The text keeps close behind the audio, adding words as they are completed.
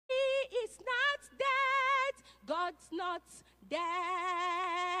God's not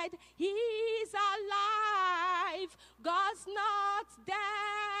dead. He's alive. God's not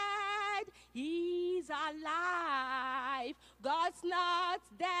dead. He's alive. God's not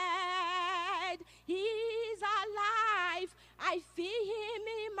dead. He's alive. I feel him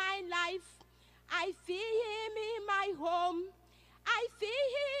in my life. I feel him in my home. I feel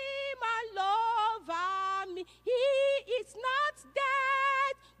him all over me. He is not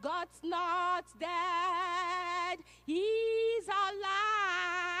dead. God's not dead. He's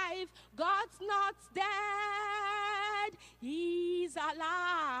alive. God's not dead. He's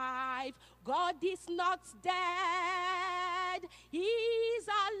alive. God is not dead. He's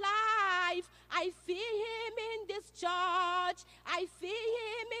alive. I feel him in this church. I feel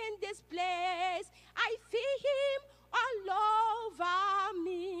him in this place. I feel him all over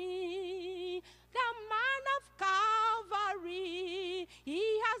me. The man of Calvary, he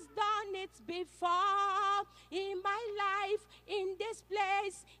has done it before. In my life, in this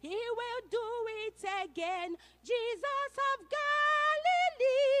place, he will do it again. Jesus of Galilee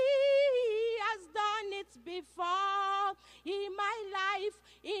has done it before. In my life,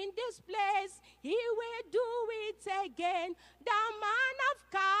 in this place, he will do it again. The man of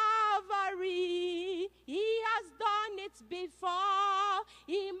Calvary, he has done it before.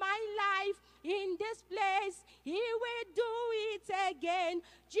 In my life, in this place, he will do it again.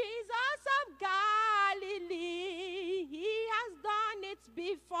 Jesus of Galilee, he has done it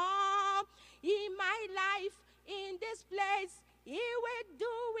before. In my life, in this place, he will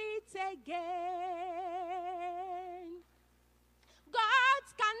do it again. God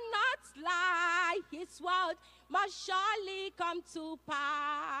cannot lie. His word must surely come to pass.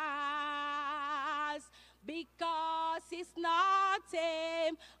 Because he's not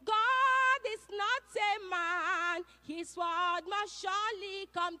a God is not a man. His word must surely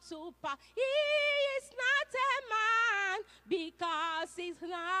come to pass. He is not a man. Because he's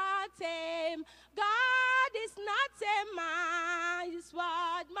not a God is not a man. His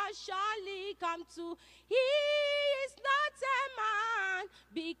word must surely come to. He is not a man.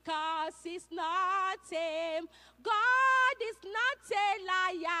 Because he's not a God is not a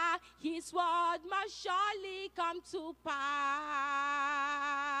liar. His word must surely come to pass.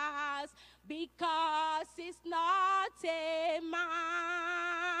 Because he's not a man.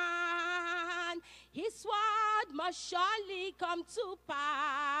 His word must surely come to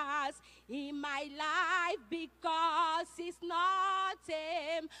pass in my life. Because he's not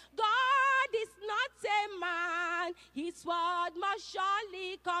a God is not a man. His word must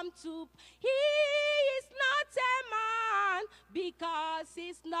surely come to. He is not a man. Because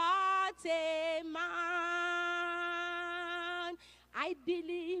he's not a man. I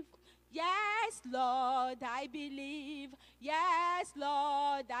believe. Yes, Lord, I believe. Yes,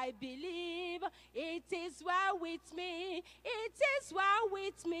 Lord, I believe. It is well with me. It is well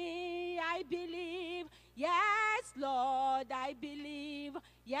with me. I believe. Yes, Lord, I believe.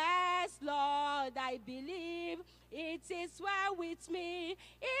 Yes, Lord, I believe. It is well with me.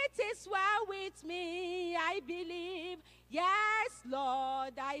 It is well with me. I believe. Yes,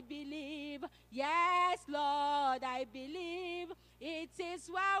 Lord, I believe. Yes, Lord, I believe. It is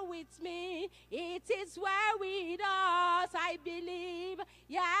well with me. It is well with us. I believe.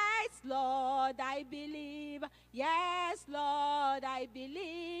 Yes, Lord, I believe. Yes, Lord, I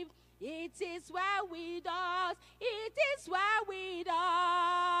believe. It is well with us. It is well with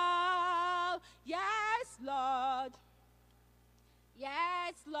us. Yes, Lord.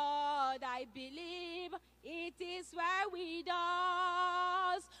 Yes, Lord, I believe. It is well with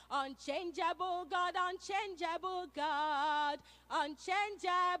us. Unchangeable God, unchangeable God.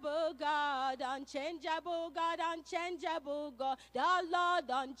 Unchangeable God, unchangeable God, unchangeable God. The Lord,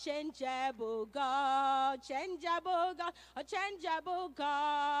 unchangeable God. Changeable God, unchangeable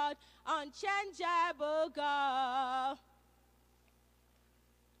God. Unchangeable God.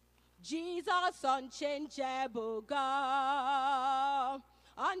 Jesus, unchangeable God.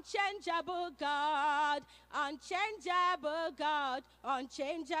 Unchangeable God, unchangeable God,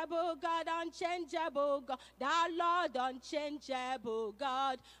 unchangeable God, unchangeable God, the Lord, unchangeable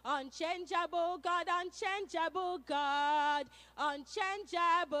God, unchangeable God, unchangeable God,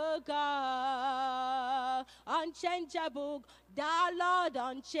 unchangeable God, unchangeable, the Lord,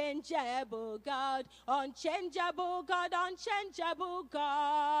 unchangeable God, unchangeable God, unchangeable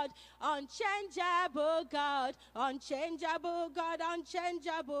God, unchangeable God, unchangeable God,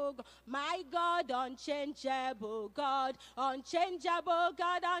 unchangeable God, my God, unchangeable God, unchangeable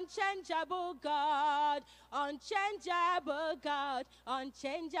God, unchangeable God, unchangeable God,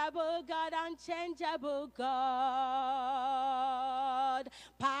 unchangeable God, unchangeable God. God.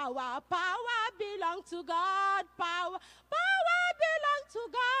 Power, power belong to God. Power, power belong to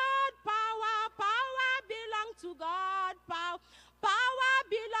God. Power, power belong to God. Power, power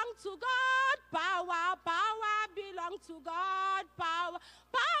belong to God. Power, power belong to God. Power,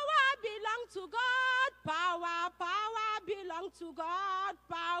 power belong to God. Power, power belong to God.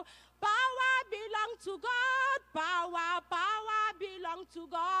 Power, power belong to God. Power, power belong to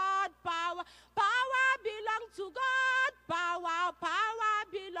God. Power, power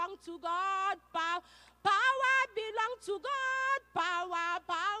belong to God. Power, power belong to God. Power,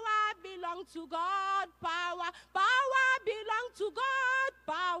 power belong to God. Power, power belong to God. Power, power belong to God.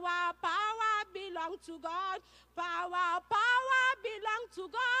 Power, power belong to God. Power, power belong to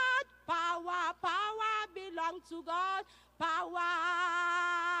God. Power, power belong to God.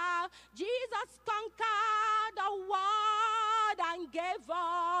 Power. Jesus conquered the world and gave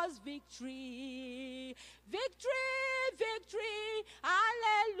us victory. Victory, victory,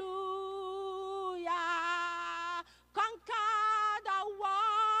 hallelujah. Conquered the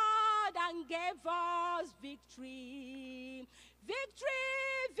world and gave us victory.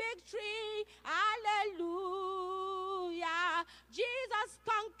 Victory, victory, hallelujah. Jesus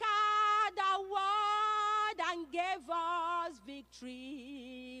conquered the world and gave us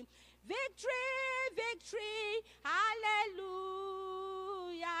victory. Victory, victory,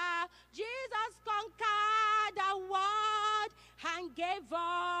 hallelujah. Jesus conquered the world and gave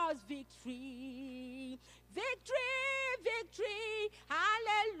us victory. Victory, victory,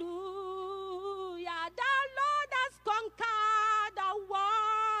 hallelujah. The Lord has conquered the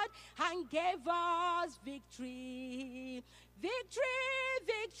world and gave us victory. Victory,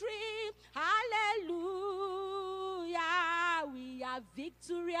 victory, hallelujah. We are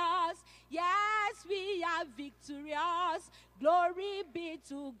victorious. Yes, we are victorious. Glory be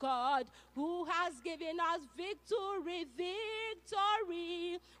to God who has given us victory,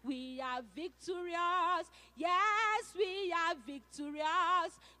 victory. We are victorious. Yes, we are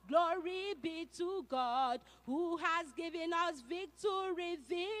victorious. Glory be to God who has given us victory,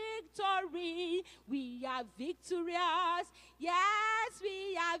 victory. We are victorious. Yes,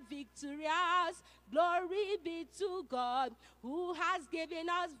 we are victorious. Glory be to God who has given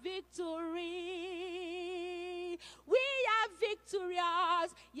us victory. We are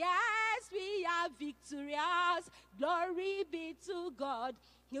victorious. Yes, we are victorious. Glory be to God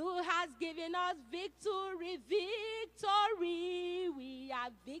who has given us victory, victory. We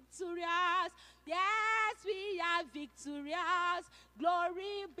are victorious. Yes, we are victorious.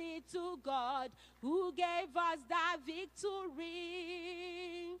 Glory be to God who gave us the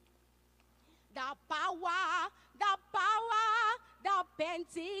victory. The power, the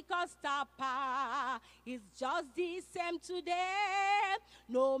Pentecostal power is just the same today.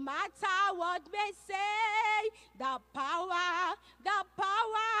 No matter what may say, the power, the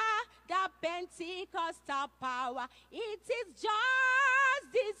Pentecostal power, it is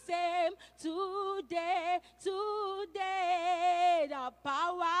just the same today. The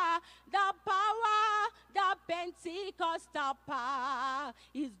power, the Pentecostal power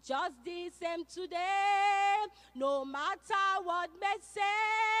is just the same today. No matter what may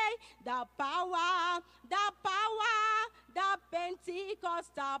say, the power, the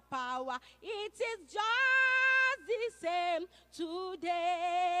Pentecostal power, it is just the same today.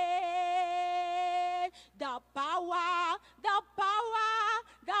 The power, the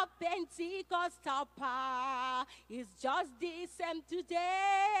Pentecostal power is just the same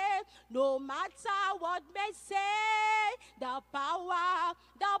today. No matter what may say, the power,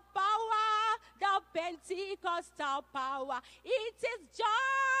 the Pentecostal power, it is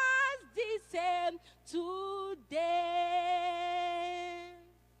just the same today.